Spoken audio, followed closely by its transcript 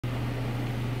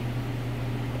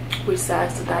Which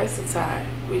side's the Dyson side?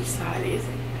 Which side is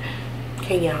it?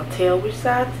 Can y'all tell which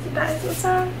side is the Dyson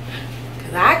side?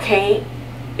 Because I can't,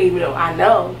 even though I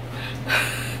know.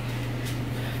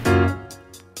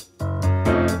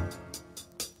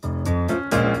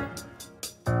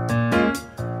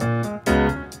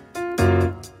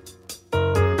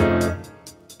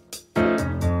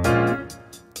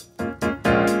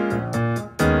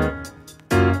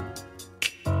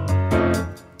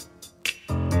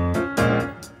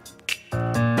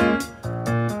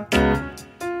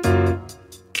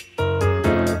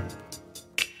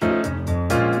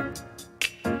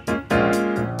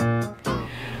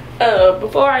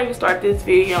 Before I even start this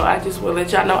video, I just will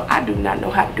let y'all know I do not know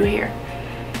how to do hair.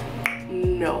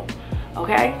 No.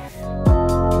 Okay?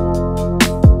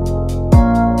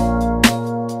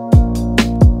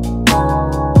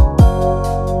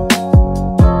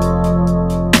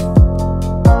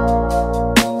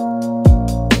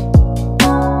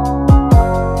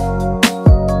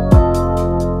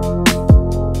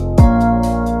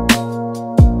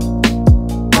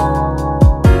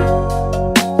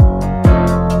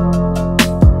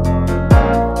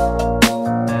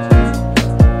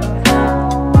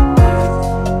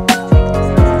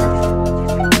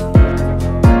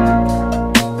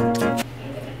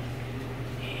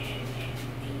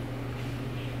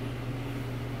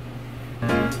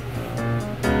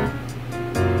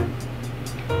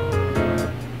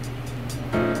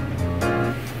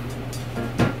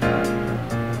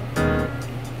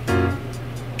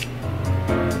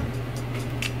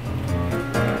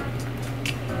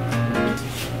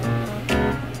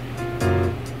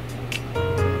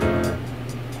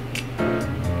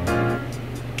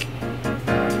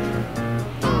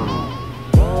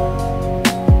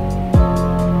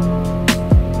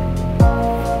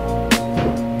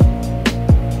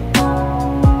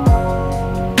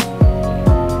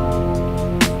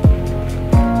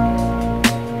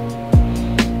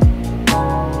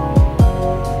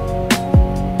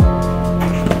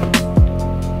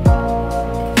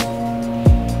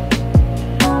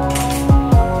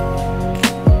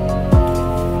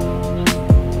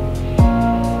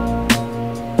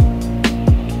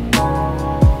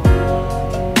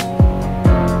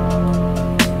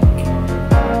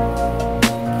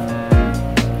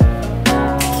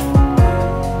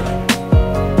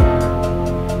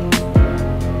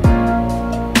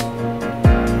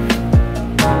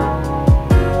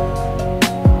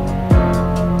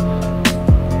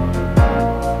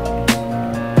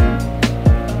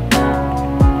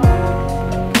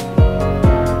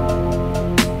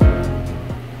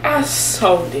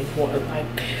 So didn't want it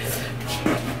like this.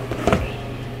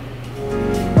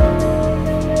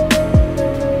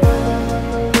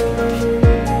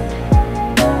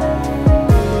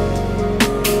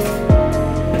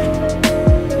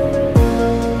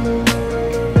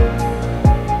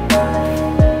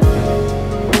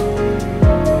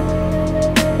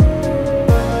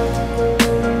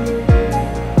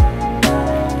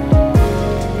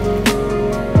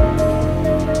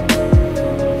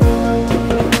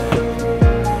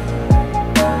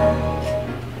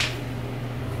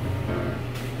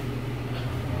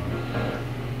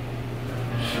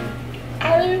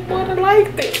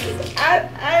 Like this.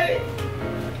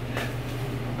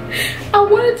 I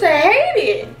wanted to hate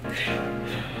it,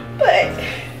 but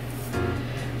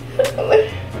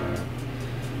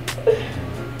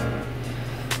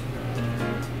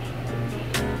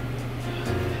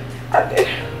I did.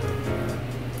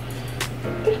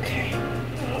 Okay.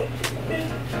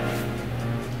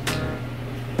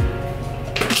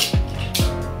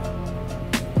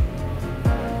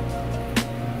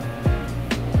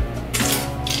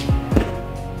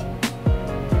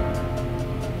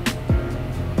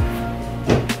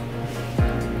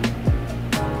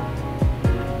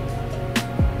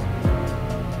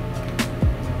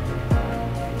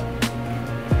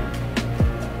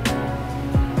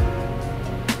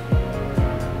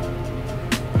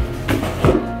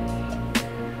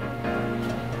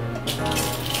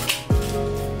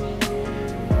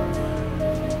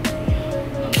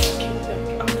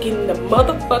 Getting the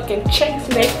motherfucking chase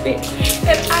next thing,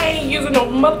 and I ain't using no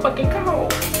motherfucking comb.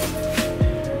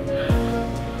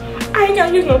 I ain't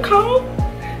gotta use no comb.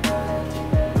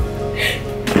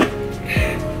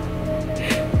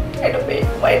 Wait a minute,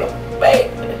 wait a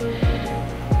minute.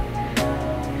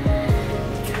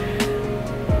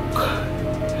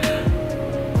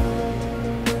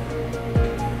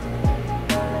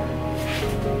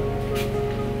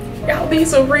 Y'all,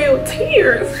 these are real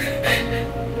tears.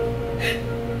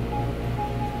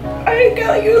 I ain't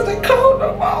gotta use the comb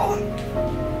no more.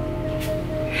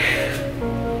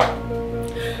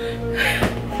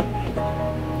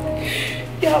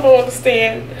 Y'all don't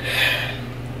understand.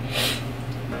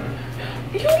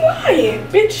 You lying,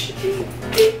 bitch.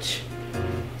 Bitch.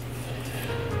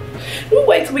 We'll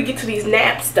wait till we get to these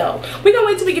naps, though. We gonna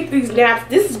wait till we get to these naps.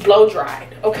 This is blow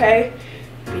dried, okay?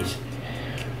 Bitch.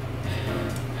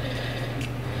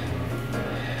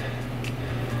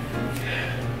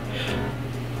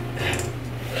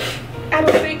 I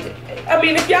don't think, I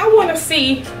mean, if y'all want to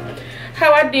see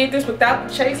how I did this without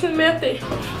the chasing method,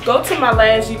 go to my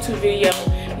last YouTube video,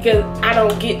 because I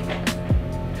don't get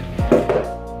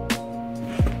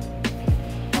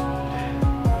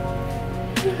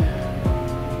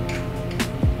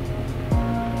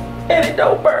and it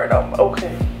don't burn them.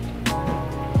 Okay.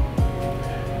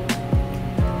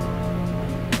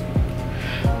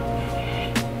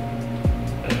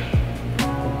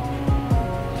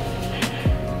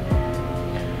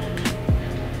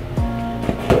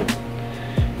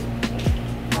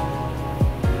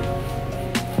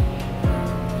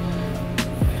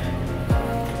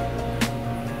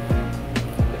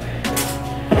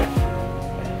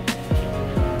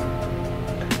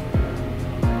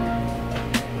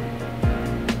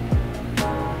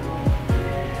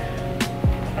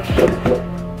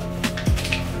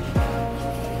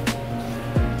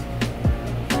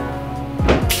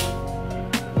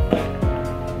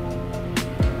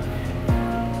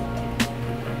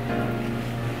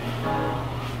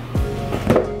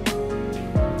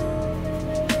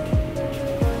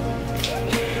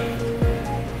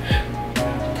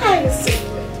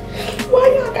 Why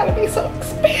y'all gotta be so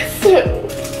expensive?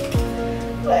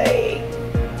 Like,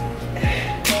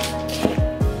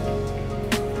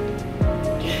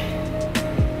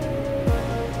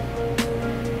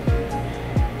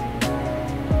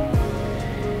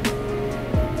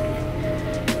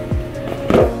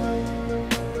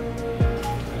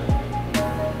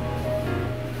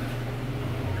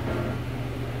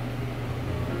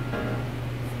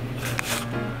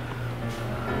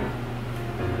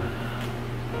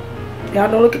 y'all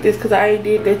don't look at this because I ain't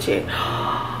did that yet.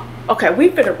 Okay, we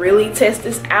finna really test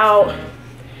this out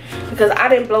because I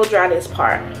didn't blow dry this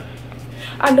part.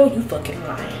 I know you fucking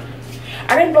lying.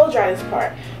 I didn't blow dry this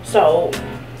part. So,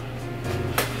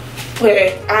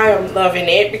 but I am loving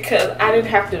it because I didn't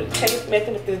have to chase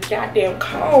method with this goddamn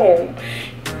comb.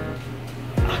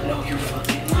 I know you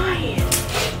fucking lying.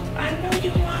 I know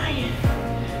you lying.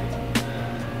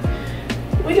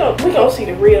 We gonna see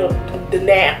the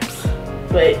naps,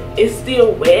 but it's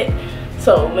still wet.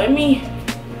 So let me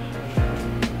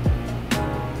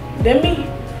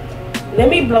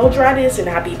blow dry this and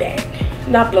I'll be back.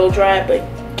 Not blow dry, but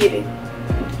get it,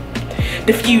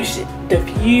 diffuse it.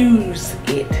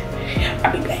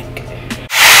 I'll be back.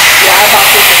 Yeah, I thought this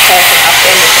was passing up in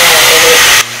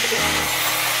the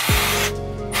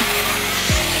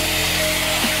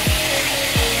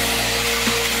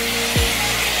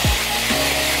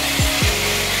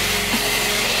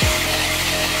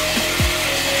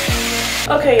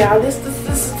Okay, y'all, this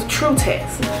is the true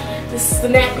test. This is the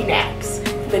nappy naps.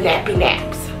 The nappy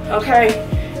naps. Okay?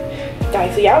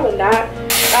 Guys, so y'all are not.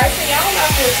 Guys, so y'all not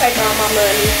gonna take all my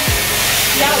money.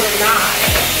 Y'all are not.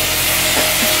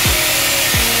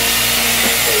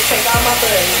 Gonna take all my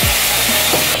money.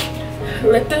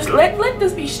 Let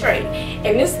this be straight.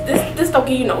 And this don't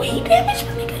give you no heat damage,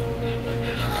 my nigga.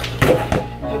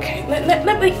 Okay,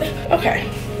 okay.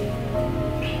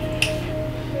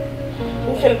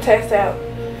 We're gonna test out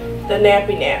the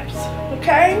nappy naps.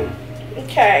 Okay?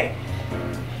 Okay.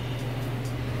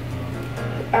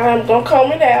 I'm gonna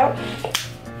comb it out.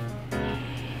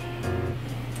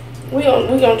 We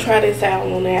gonna try this out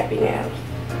on nappy naps.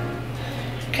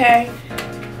 Okay?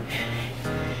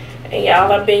 And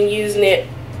y'all, I've been using it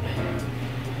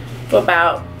for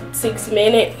about 6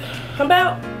 minutes.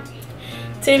 About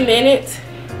 10 minutes.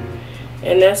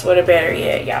 And that's where the battery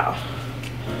at, y'all.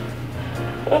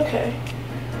 Okay.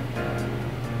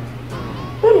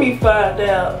 Let me find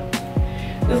out.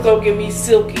 This is gonna get me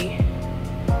silky.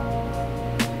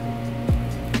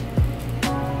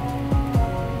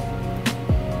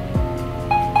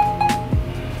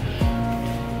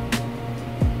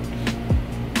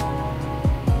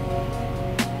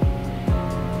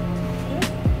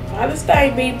 Why this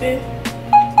thing beeping?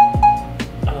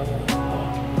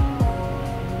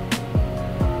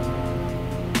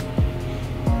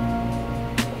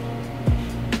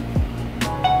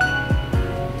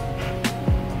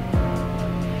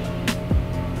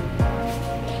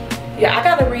 Yeah, I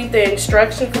gotta read the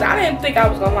instructions because I didn't think I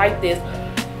was gonna like this,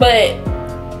 but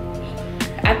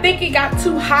I think it got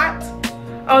too hot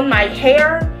on my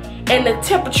hair and the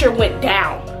temperature went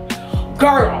down.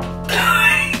 Girl.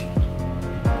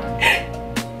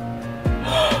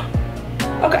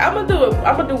 Okay, I'm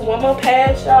gonna do one more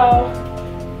pass, y'all.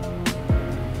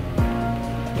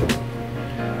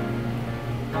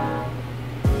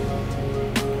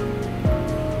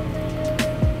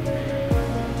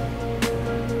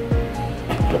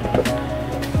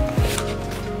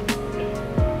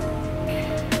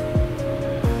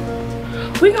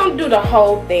 We're gonna do the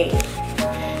whole thing.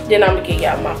 Then I'm gonna get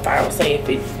y'all my final say if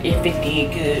it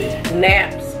did good. The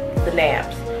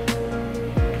naps.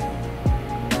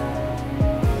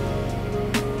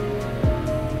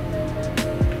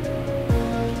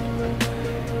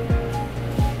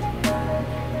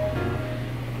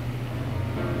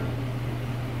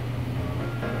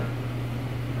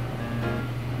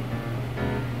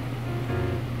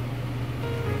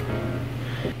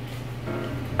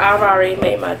 I've already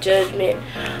made my judgment.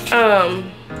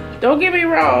 Don't get me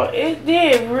wrong, it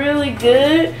did really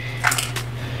good,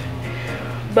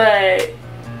 but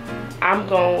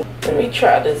let me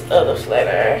try this other flat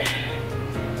iron.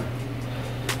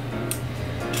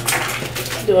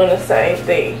 Doing the same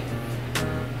thing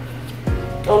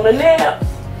on the naps.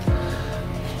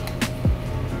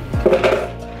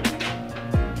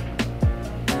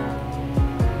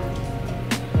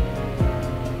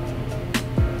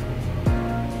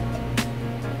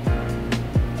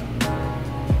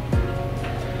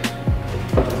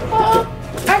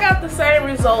 Same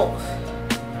results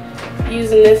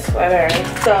using this flat iron.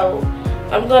 So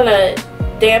I'm gonna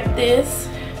damp this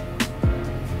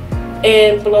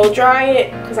and blow dry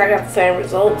it because I got the same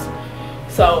results.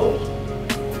 So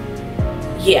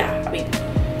yeah, I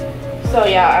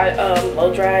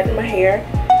blow dried my hair.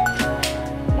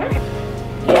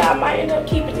 Yeah, I might end up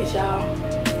keeping this, y'all.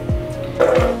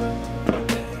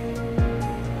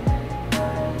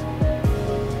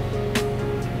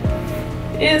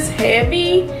 It's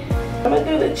heavy. I'm gonna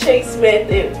do the chase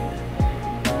method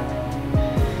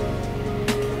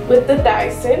with the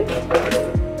Dyson.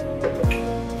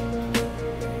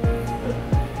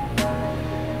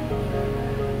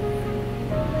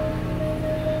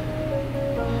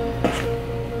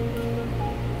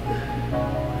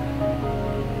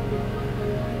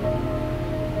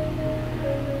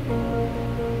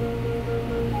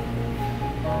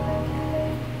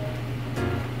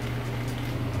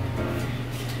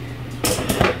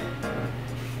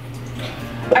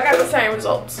 I got the same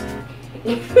results.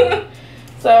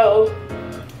 So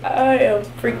I am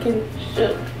freaking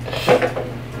shook.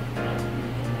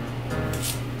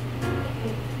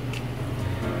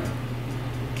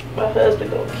 My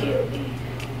husband gonna kill me.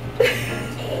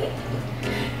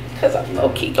 Cause I'm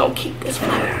low-key gonna keep this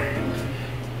flat iron.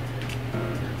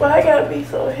 But I gotta be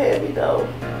so heavy though.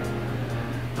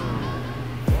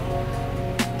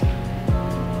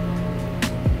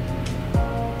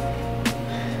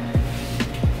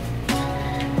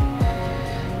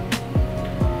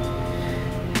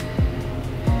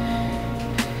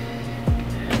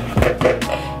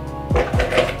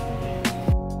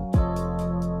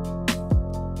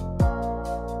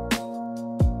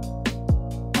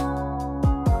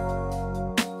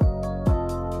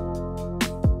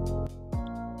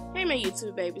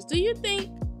 YouTube babies, do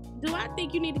I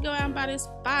think you need to go out and buy this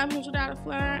 $500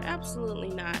 flat iron? Absolutely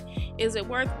not. Is it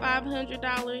worth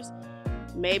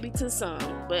 $500? Maybe to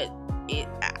some, but if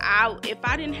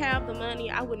I didn't have the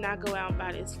money, I would not go out and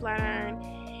buy this flat iron.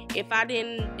 If I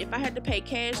had to pay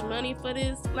cash money for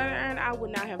this flat iron, I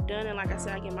would not have done it. Like I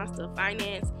said, I get my stuff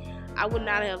financed. I would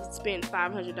not have spent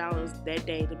 $500 that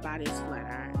day to buy this flat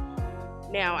iron.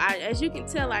 Now, as you can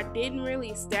tell, I didn't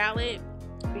really style it,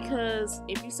 because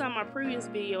if you saw my previous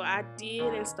video, I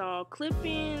did install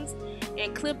clip-ins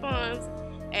and clip-ons,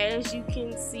 as you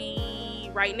can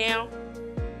see right now.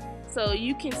 So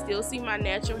you can still see my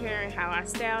natural hair and how I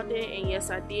styled it. And yes,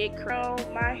 I did curl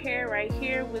my hair right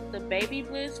here with the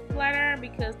Babyliss flat iron,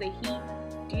 because the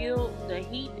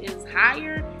heat is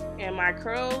higher and my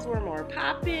curls were more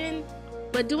popping.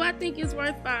 But do I think it's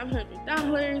worth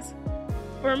 $500?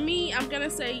 For me, I'm gonna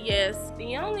say yes.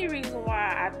 The only reason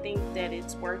why I think that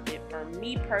it's worth it for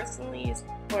me personally is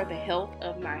for the health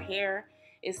of my hair,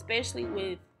 especially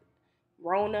with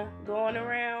Rona going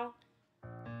around.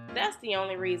 That's the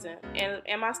only reason. And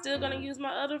am I still gonna use my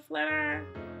other flat iron?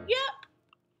 Yep.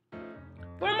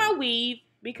 For my weave,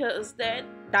 because that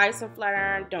Dyson flat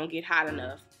iron don't get hot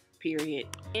enough, period,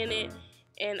 in it.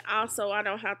 And also, I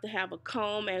don't have to have a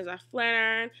comb as I flat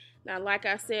iron. Now, like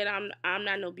I said, I'm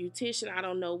not no beautician. I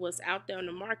don't know what's out there in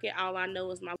the market. All I know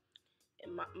is my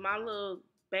little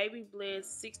Babyliss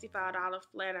 $65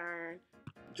 flat iron,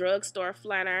 drugstore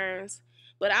flat irons.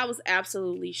 But I was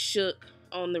absolutely shook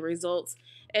on the results.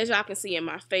 As y'all can see in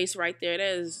my face right there, that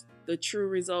is the true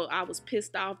result. I was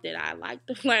pissed off that I liked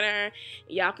the flat iron.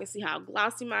 Y'all can see how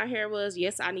glossy my hair was.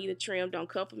 Yes, I need a trim. Don't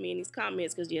come for me in these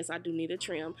comments, because yes, I do need a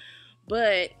trim.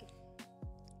 But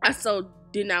I so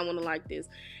did not want to like this.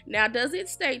 Now, does it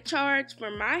stay charged for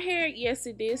my hair? Yes,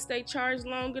 it did stay charged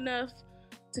long enough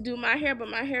to do my hair, but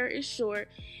my hair is short.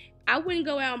 I wouldn't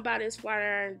go out and buy this flat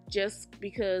iron just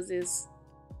because it's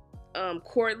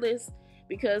cordless,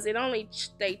 because it only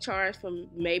stay charged for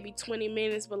maybe 20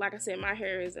 minutes. But like I said, my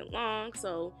hair isn't long,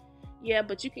 so yeah,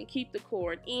 but you can keep the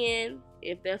cord in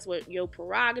if that's what your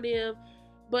prerogative.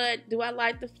 But do I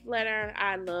like the flat iron?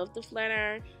 I love the flat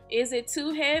iron. Is it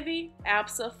too heavy?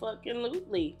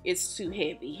 Abso-fucking-lutely, it's too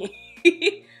heavy.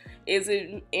 Is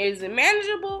it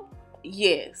manageable?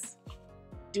 Yes.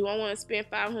 Do I want to spend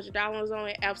 $500 on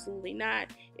it? Absolutely not.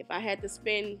 If I had to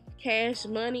spend cash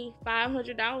money,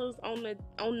 $500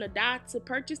 on the dot to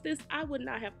purchase this, I would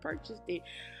not have purchased it.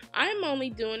 I'm only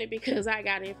doing it because I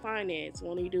got it financed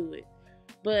when you do it.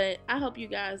 But I hope you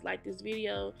guys like this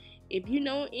video. If you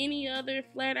know any other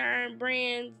flat iron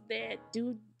brands that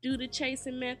do the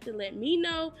chasing method, let me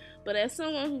know. But as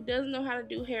someone who doesn't know how to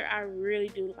do hair, I really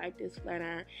do like this flat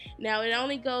iron. Now, it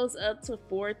only goes up to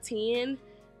 410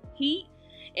 heat,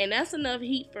 and that's enough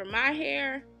heat for my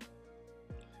hair.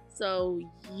 So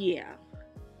yeah,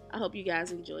 I hope you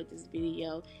guys enjoyed this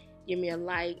video. Give me a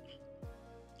like,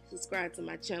 subscribe to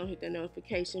my channel, hit the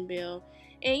notification bell,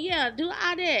 and yeah, do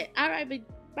all that. All right,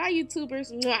 bye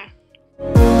YouTubers. Mwah.